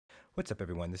What's up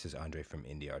everyone, this is Andre from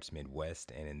Indie Arts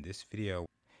Midwest, and in this video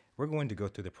we're going to go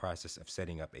through the process of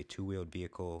setting up a two-wheeled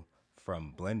vehicle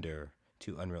from Blender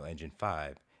to Unreal Engine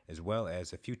 5, as well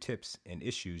as a few tips and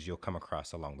issues you'll come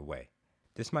across along the way.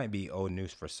 This might be old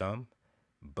news for some,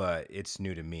 but it's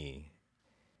new to me.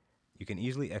 You can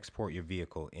easily export your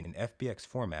vehicle in an FBX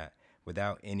format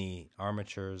without any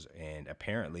armatures, and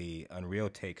apparently Unreal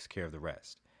takes care of the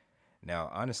rest.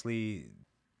 Now honestly,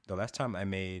 the last time I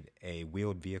made a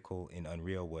wheeled vehicle in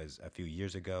Unreal was a few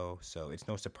years ago, so it's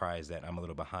no surprise that I'm a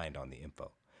little behind on the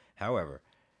info. However,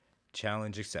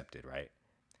 challenge accepted, right?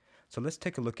 So let's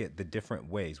take a look at the different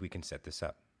ways we can set this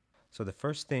up. So the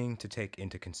first thing to take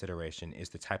into consideration is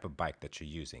the type of bike that you're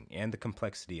using and the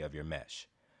complexity of your mesh.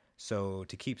 So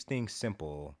to keep things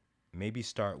simple, maybe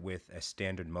start with a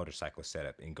standard motorcycle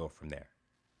setup and go from there.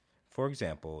 For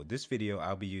example, this video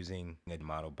I'll be using a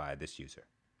model by this user.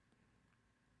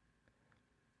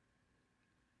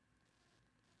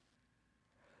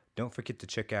 Don't forget to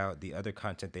check out the other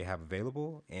content they have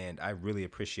available, and I really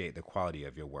appreciate the quality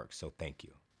of your work, so thank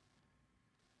you.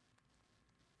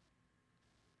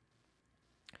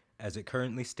 As it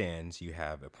currently stands, you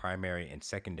have a primary and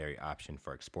secondary option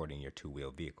for exporting your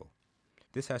two-wheel vehicle.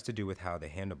 This has to do with how the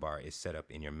handlebar is set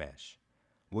up in your mesh.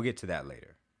 We'll get to that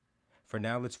later. For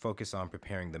now, let's focus on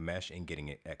preparing the mesh and getting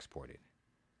it exported.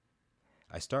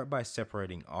 I start by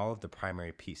separating all of the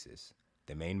primary pieces,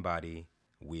 the main body,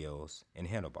 wheels, and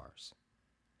handlebars.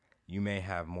 You may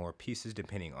have more pieces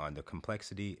depending on the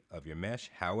complexity of your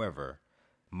mesh. However,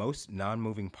 most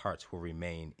non-moving parts will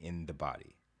remain in the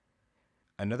body.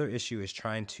 Another issue is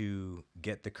trying to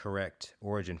get the correct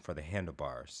origin for the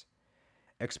handlebars.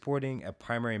 Exporting a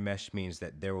primary mesh means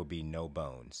that there will be no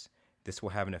bones. This will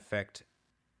have an effect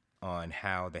on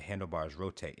how the handlebars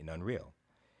rotate in Unreal.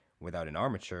 Without an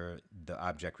armature, the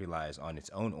object relies on its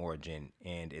own origin,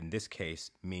 and in this case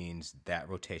means that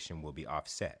rotation will be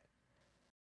offset.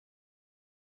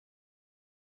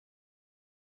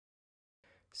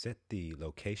 Set the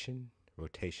location,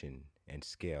 rotation, and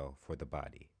scale for the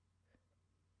body.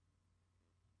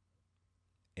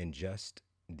 Adjust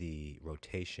the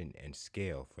rotation and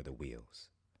scale for the wheels.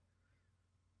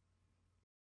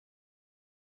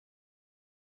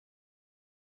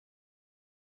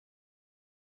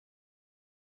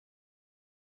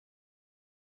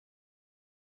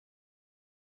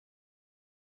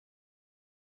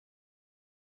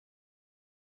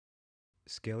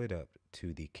 Scale it up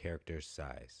to the character's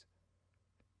size.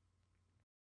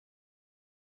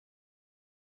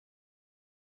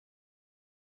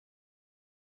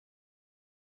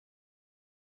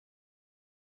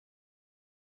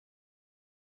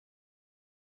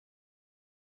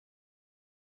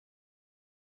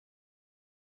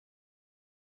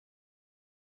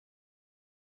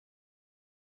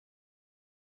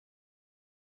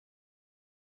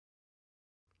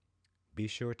 Be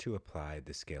sure to apply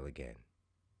the scale again.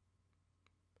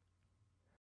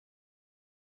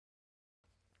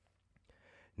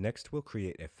 Next, we'll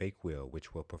create a fake wheel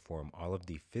which will perform all of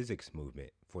the physics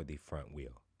movement for the front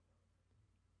wheel.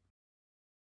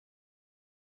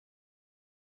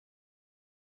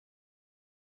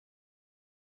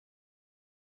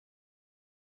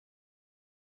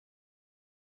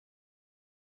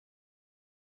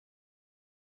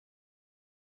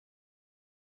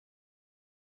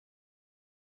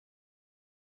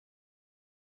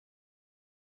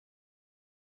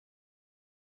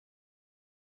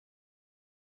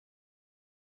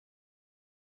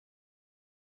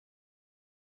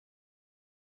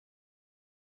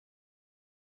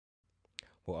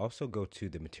 We'll also go to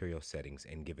the material settings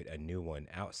and give it a new one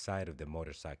outside of the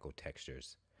motorcycle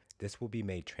textures. This will be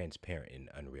made transparent in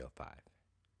Unreal 5.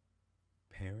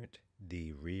 Parent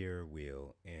the rear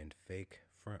wheel and fake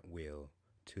front wheel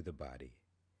to the body.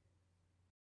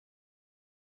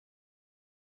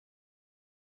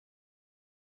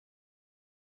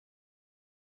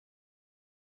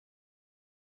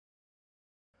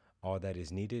 All that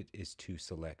is needed is to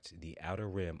select the outer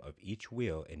rim of each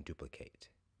wheel and duplicate.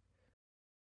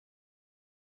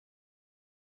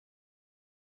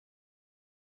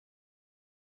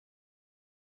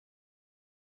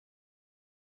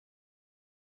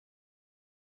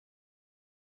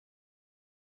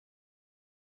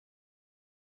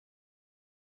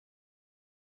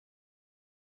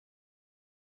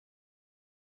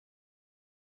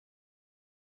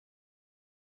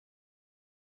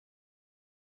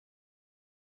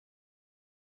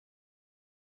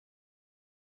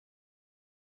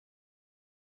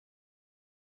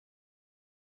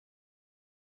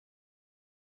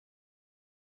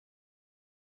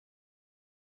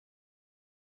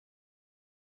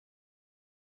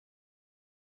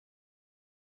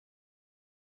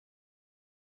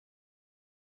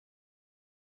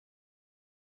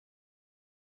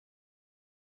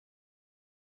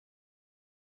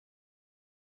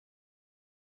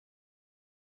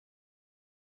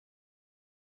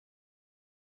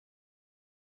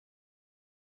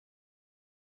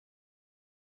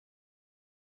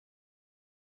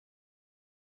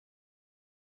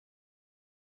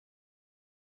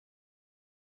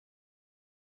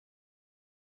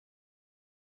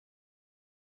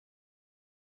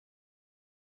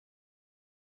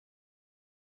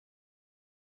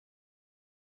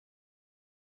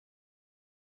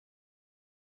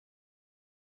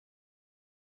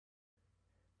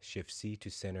 Shift C to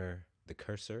center the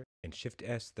cursor, and Shift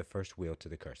S the first wheel to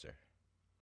the cursor.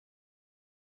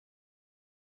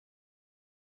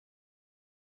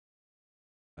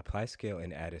 Apply scale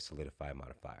and add a solidify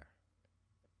modifier.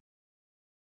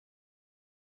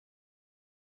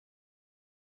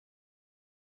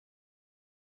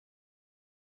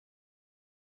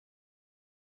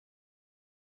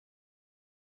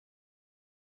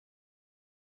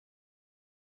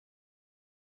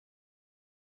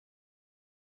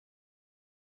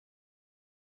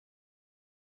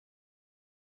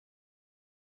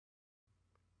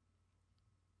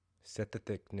 Set the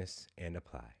thickness and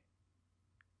apply.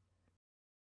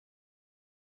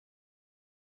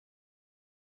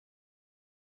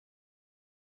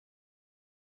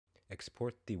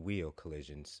 Export the wheel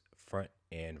collisions front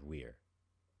and rear.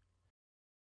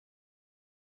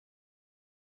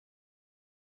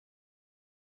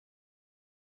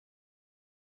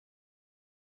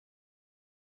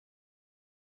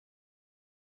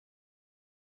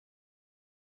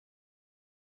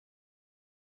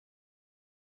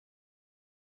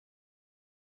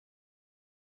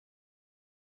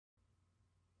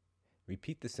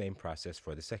 Repeat the same process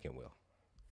for the second wheel.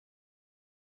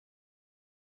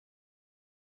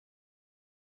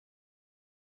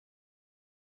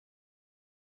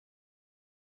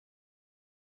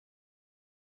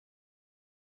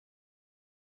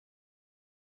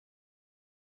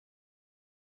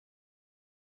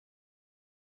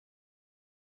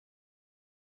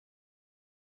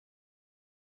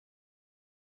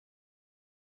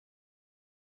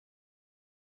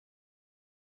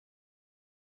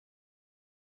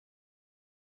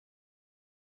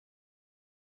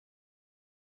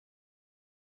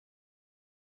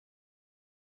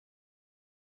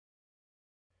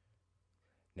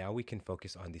 Now we can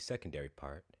focus on the secondary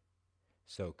part.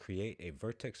 So create a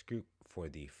vertex group for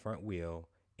the front wheel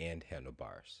and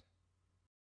handlebars.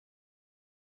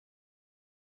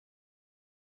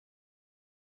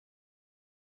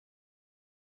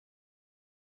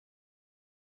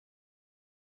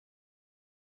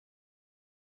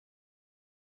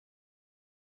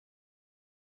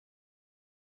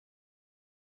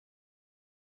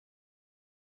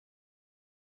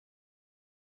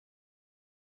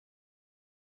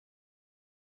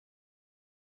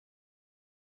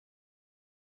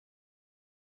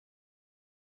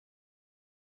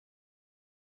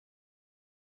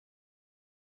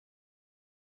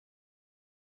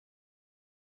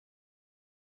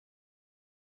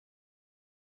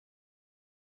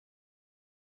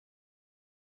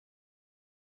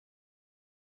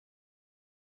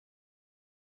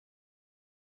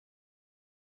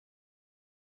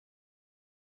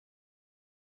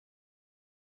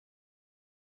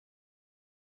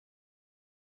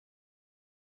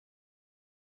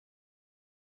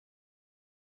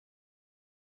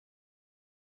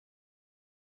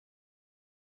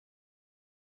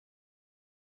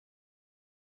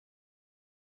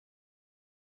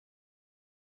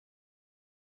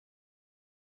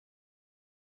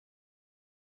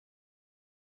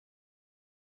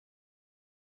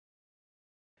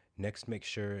 Next, make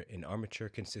sure an armature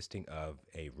consisting of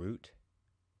a root,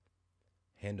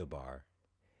 handlebar,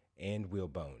 and wheel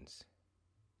bones.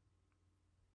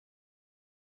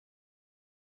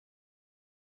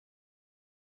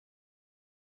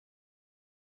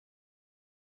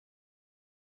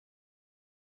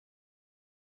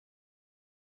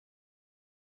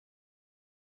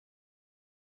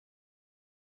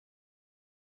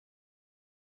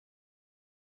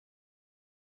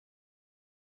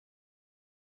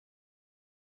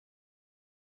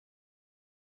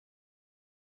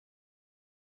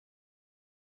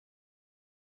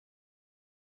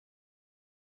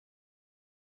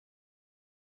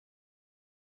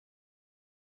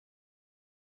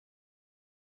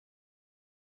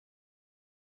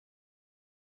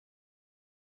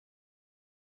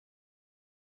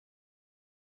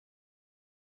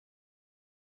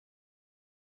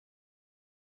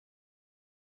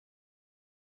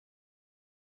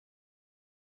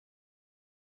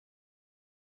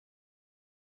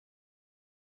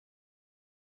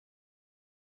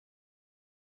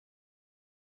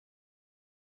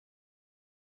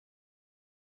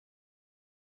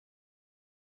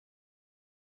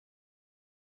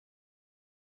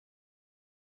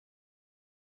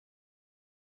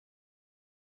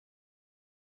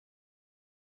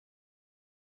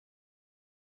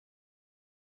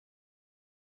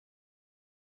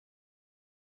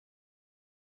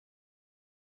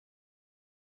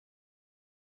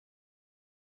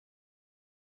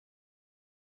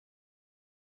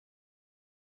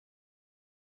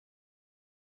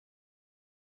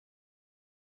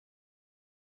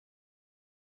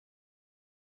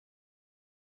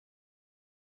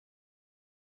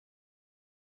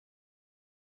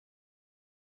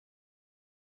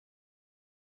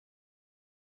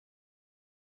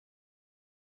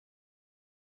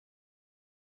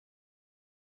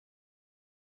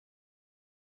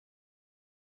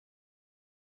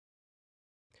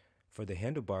 For the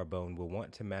handlebar bone, we'll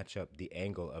want to match up the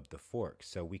angle of the fork,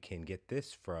 so we can get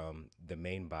this from the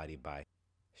main body by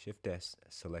Shift S,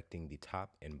 selecting the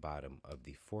top and bottom of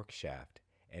the fork shaft,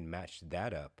 and match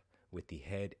that up with the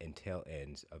head and tail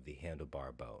ends of the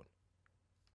handlebar bone.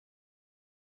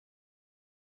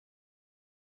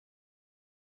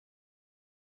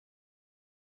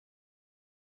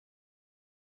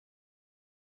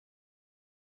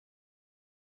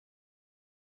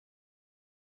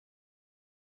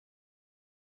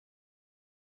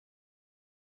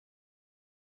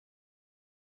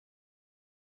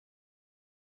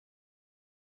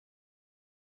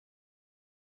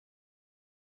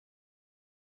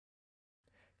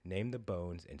 Name the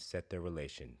bones and set their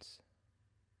relations.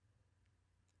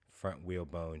 Front wheel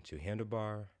bone to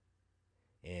handlebar,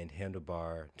 and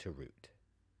handlebar to root.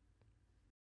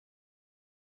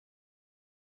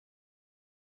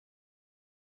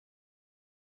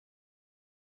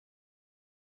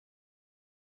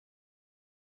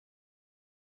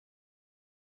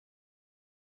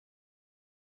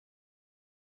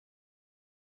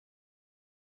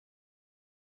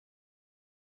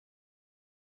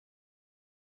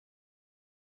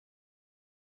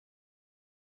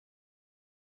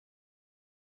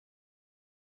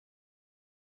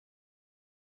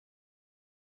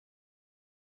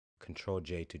 Control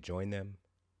J to join them.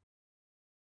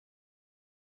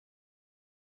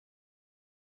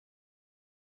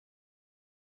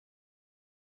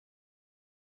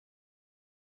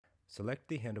 Select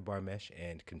the handlebar mesh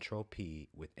and Control P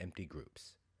with empty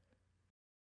groups.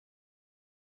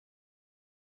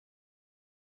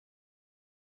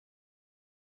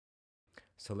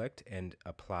 Select and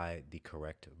apply the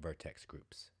correct vertex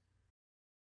groups.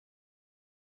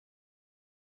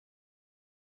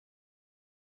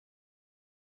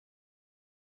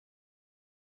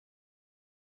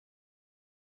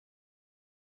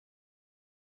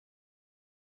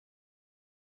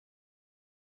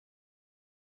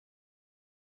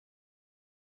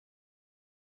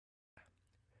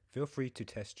 Feel free to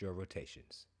test your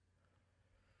rotations.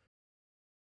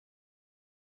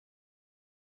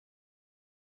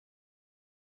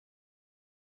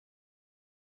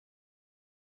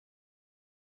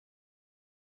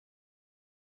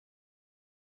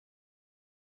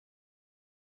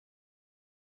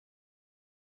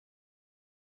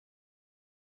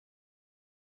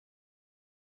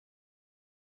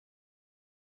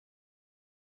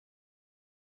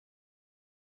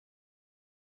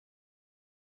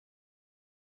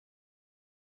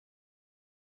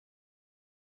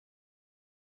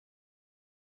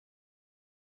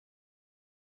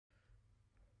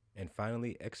 And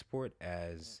finally, export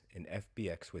as an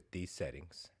FBX with these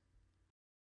settings.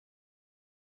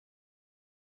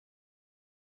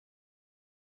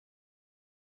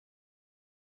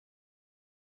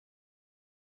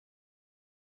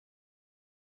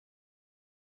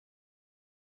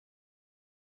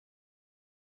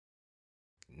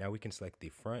 Now we can select the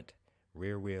front,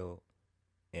 rear wheel,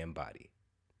 and body.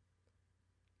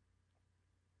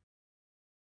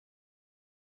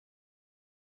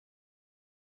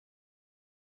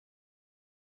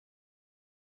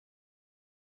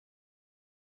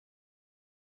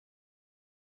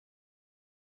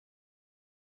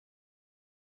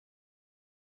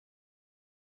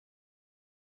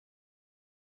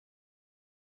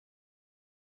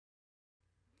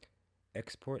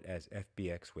 Export as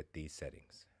FBX with these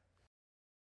settings.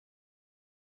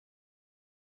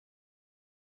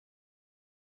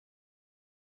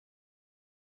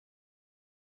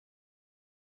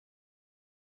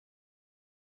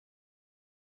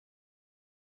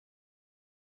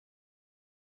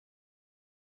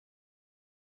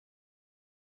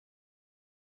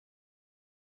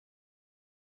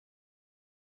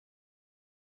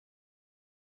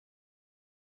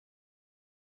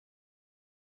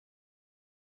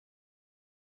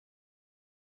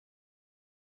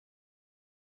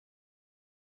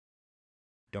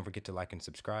 Don't forget to like and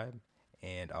subscribe,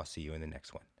 and I'll see you in the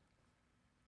next one.